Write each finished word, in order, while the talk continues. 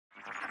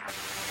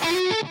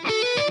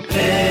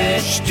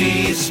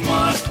HT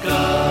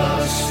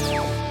Smartcast.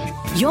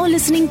 You're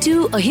listening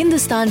to a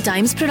Hindustan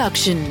Times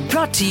production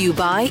brought to you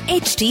by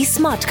HT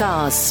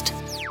Smartcast.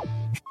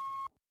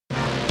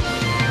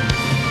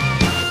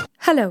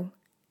 Hello,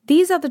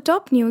 these are the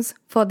top news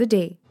for the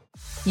day.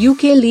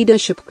 UK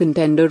leadership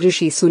contender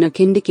Rishi Sunak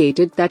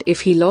indicated that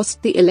if he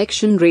lost the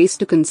election race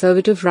to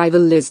Conservative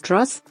rival Liz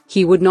Truss,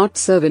 he would not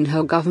serve in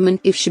her government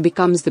if she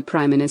becomes the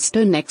Prime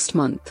Minister next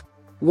month.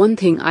 One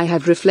thing I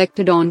have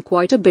reflected on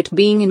quite a bit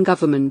being in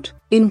government,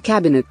 in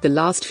cabinet the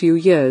last few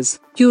years,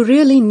 you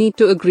really need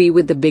to agree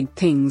with the big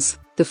things,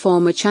 the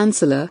former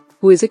Chancellor,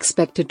 who is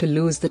expected to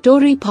lose the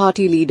Tory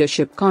party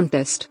leadership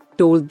contest,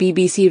 told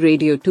BBC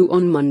Radio 2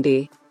 on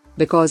Monday.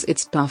 Because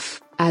it's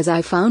tough, as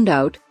I found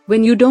out,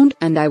 when you don't,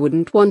 and I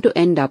wouldn't want to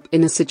end up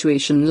in a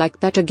situation like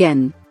that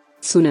again.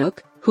 Sunak,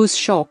 whose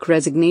shock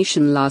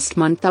resignation last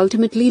month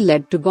ultimately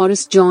led to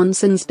Boris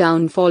Johnson's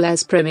downfall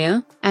as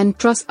Premier, and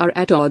Truss are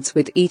at odds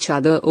with each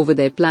other over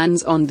their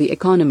plans on the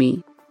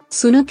economy.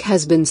 Sunak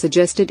has been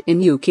suggested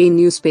in UK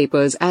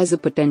newspapers as a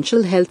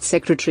potential health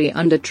secretary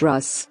under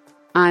Truss.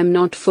 I'm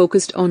not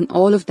focused on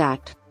all of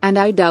that, and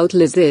I doubt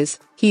Liz is,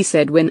 he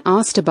said when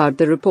asked about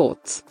the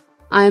reports.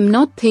 I am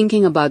not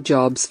thinking about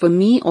jobs for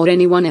me or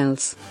anyone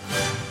else.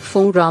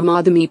 For Aam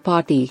Aadmi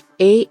Party,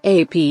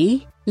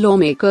 AAP,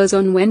 lawmakers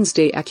on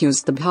Wednesday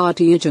accused the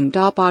Bharatiya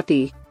Janata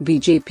Party,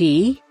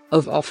 BJP,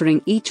 of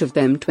offering each of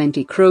them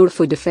 20 crore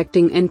for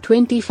defecting and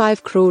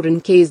 25 crore in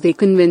case they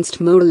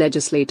convinced more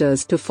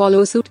legislators to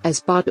follow suit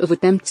as part of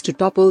attempts to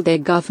topple their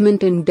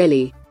government in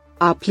Delhi.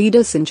 AAP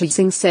leader Sanjay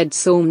Singh said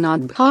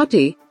Somnath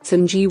Bharti,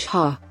 Sanjeev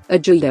Jha,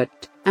 Ajay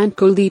Dutt, and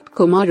Kuldeep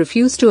Kumar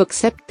refused to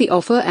accept the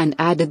offer and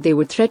added they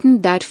were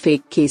threatened that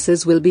fake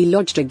cases will be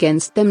lodged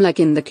against them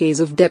like in the case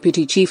of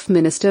Deputy Chief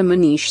Minister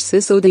Manish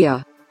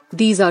Sisodia.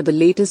 These are the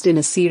latest in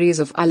a series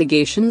of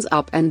allegations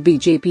AAP and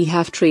BJP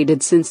have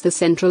traded since the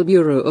Central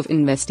Bureau of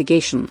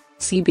Investigation,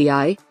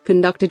 CBI,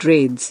 conducted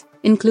raids,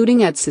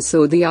 including at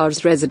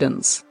Sisodia's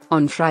residence,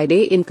 on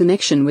Friday in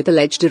connection with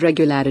alleged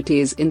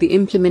irregularities in the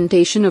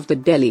implementation of the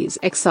Delhi's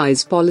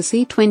Excise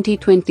Policy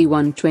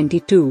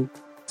 2021-22.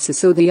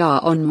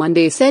 Sisodia on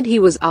Monday said he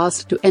was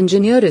asked to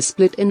engineer a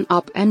split in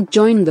AAP and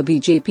join the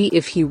BJP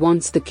if he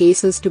wants the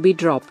cases to be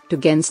dropped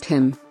against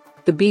him.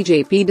 The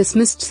BJP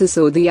dismissed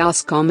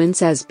Sisodia's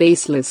comments as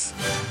baseless.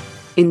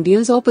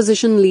 India's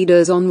opposition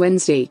leaders on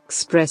Wednesday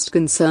expressed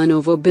concern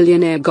over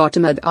billionaire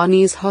Gautam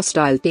Adani's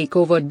hostile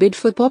takeover bid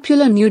for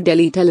popular New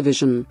Delhi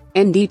television,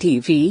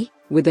 NDTV,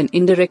 with an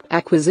indirect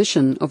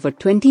acquisition of a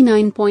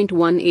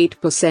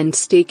 29.18%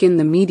 stake in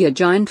the media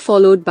giant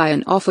followed by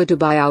an offer to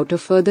buy out a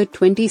further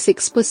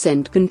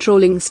 26%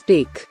 controlling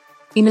stake.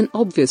 In an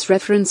obvious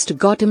reference to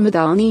Gautam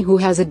Adani, who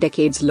has a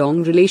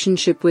decades-long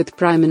relationship with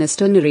Prime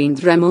Minister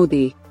Narendra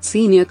Modi,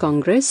 senior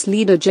Congress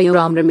leader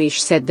Jairam Ramesh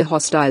said the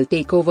hostile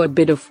takeover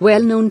bid of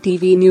well-known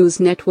TV news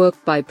network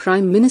by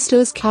Prime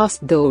Minister's Khas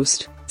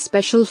Dost,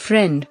 special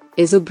friend,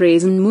 is a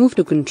brazen move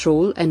to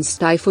control and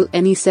stifle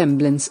any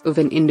semblance of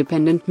an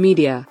independent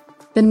media.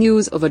 The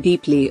news of a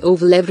deeply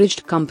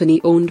over-leveraged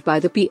company owned by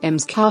the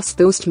PM's Khas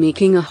Dost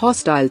making a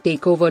hostile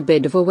takeover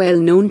bid of a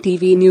well-known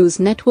TV news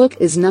network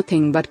is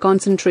nothing but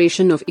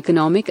concentration of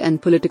economic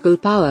and political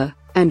power,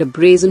 and a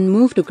brazen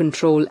move to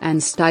control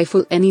and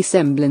stifle any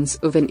semblance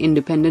of an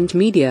independent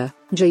media,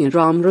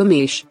 Jairam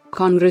Ramesh,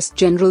 Congress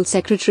General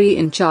Secretary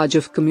in charge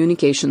of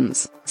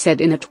communications,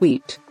 said in a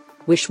tweet.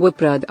 Vishwa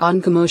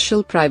Pradhan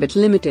Commercial Private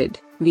Limited,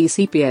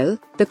 VCPL,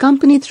 the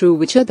company through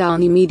which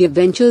Adani Media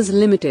Ventures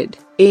Limited,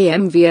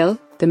 AMVL,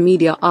 the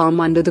media arm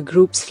under the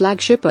group's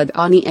flagship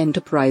Adani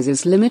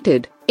Enterprises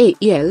Limited,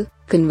 AEL,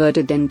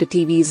 converted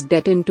NDTV's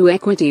debt into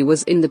equity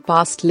was in the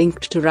past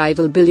linked to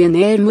rival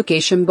billionaire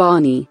Mukesh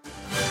Ambani.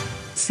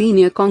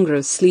 Senior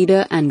Congress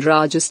leader and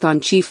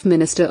Rajasthan Chief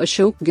Minister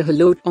Ashok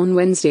Gehlot on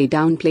Wednesday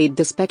downplayed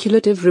the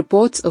speculative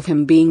reports of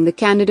him being the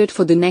candidate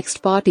for the next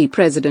party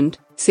president,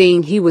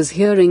 saying he was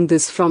hearing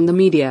this from the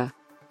media.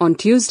 On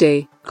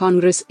Tuesday,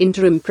 Congress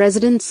interim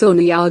President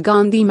Sonia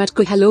Gandhi met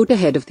Gehlot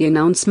ahead of the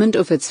announcement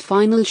of its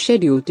final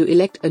schedule to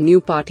elect a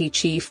new party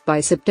chief by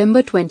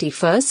September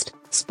 21,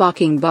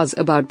 sparking buzz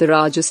about the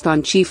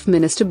Rajasthan Chief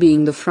Minister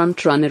being the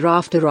front-runner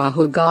after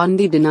Rahul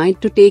Gandhi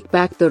denied to take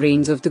back the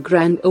reins of the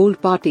grand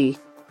old party.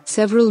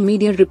 Several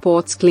media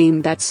reports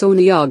claim that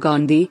Sonia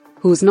Gandhi,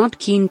 who's not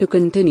keen to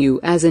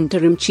continue as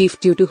interim chief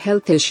due to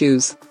health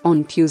issues,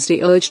 on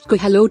Tuesday urged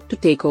Gehlot to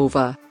take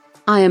over.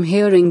 I am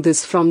hearing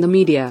this from the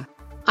media.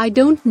 I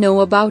don't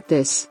know about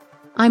this.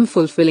 I'm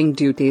fulfilling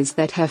duties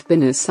that have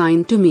been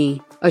assigned to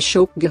me,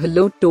 Ashok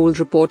Gehlot told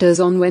reporters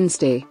on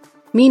Wednesday.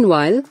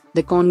 Meanwhile,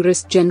 the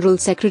Congress General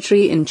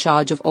Secretary in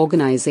charge of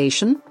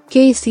organization,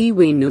 K.C.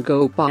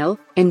 Venugopal,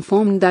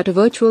 informed that a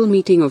virtual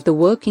meeting of the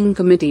Working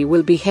Committee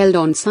will be held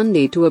on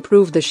Sunday to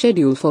approve the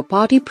schedule for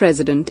party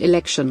president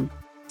election.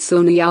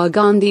 Sonia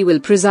Gandhi will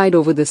preside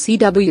over the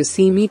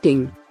CWC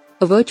meeting.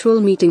 A virtual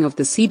meeting of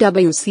the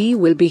CWC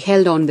will be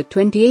held on the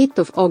 28th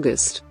of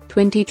August,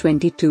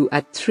 2022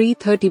 at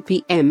 3:30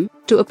 p.m.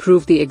 to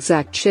approve the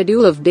exact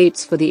schedule of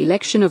dates for the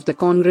election of the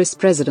Congress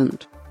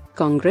President.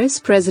 Congress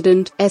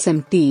President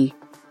SMT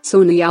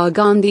Sonia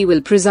Gandhi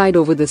will preside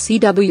over the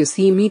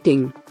CWC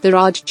meeting, the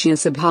Rajya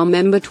Sabha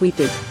member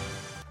tweeted.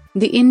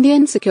 The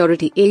Indian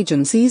security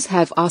agencies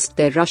have asked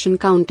their Russian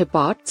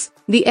counterparts,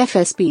 the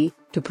FSB,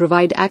 to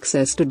provide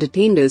access to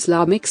detained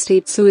Islamic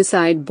State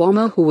suicide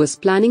bomber who was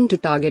planning to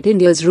target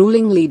India's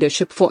ruling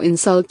leadership for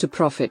insult to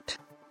profit.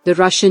 The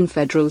Russian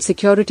Federal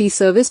Security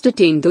Service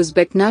detained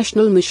Uzbek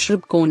national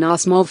Mushrab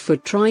Konasmov for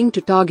trying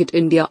to target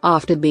India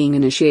after being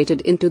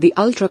initiated into the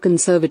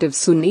ultra-conservative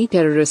Sunni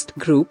terrorist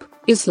group,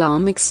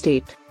 Islamic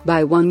State,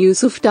 by one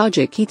Yusuf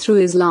Tajiki through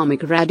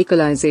Islamic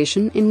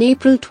radicalization in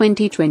April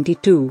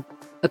 2022.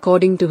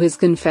 According to his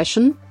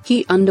confession,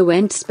 he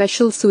underwent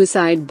special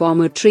suicide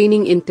bomber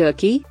training in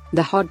Turkey,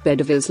 the hotbed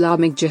of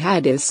Islamic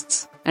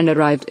jihadists, and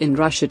arrived in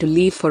Russia to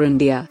leave for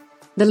India.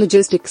 The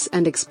logistics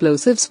and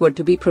explosives were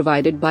to be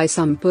provided by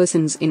some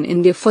persons in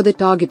India for the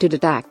targeted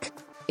attack.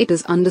 It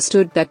is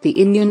understood that the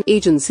Indian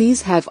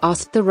agencies have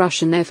asked the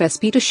Russian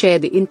FSB to share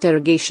the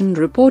interrogation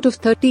report of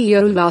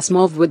 30-year-old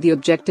Asmov with the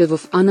objective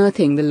of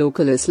unearthing the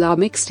local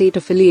Islamic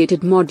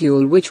State-affiliated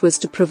module which was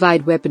to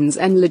provide weapons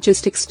and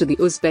logistics to the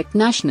Uzbek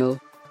national.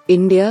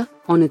 India,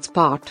 on its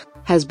part,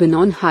 has been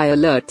on high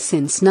alert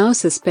since now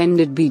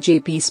suspended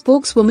BJP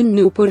spokeswoman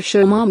Nupur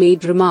Sharma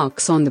made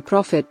remarks on the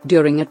prophet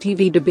during a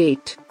TV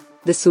debate.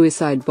 The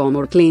suicide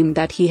bomber claimed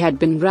that he had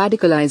been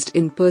radicalized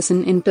in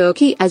person in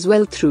Turkey as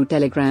well through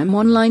Telegram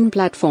online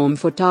platform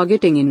for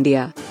targeting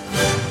India.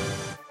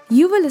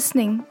 You were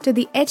listening to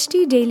the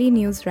HT Daily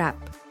News Wrap,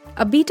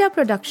 a beta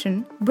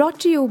production brought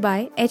to you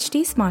by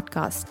HT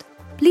Smartcast.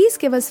 Please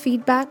give us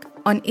feedback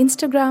on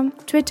Instagram,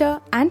 Twitter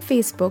and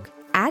Facebook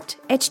at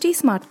HT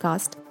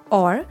Smartcast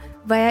or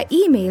via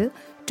email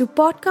to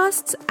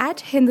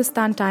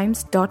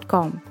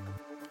podcasts@hindustantimes.com.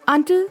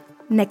 Until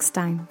next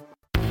time.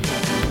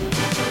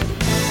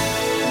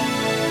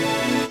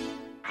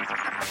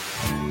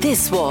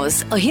 This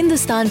was a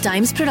Hindustan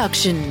Times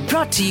production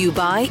brought to you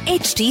by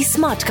HT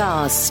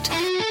Smartcast.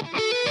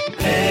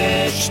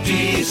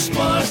 HT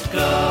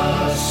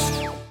Smartcast.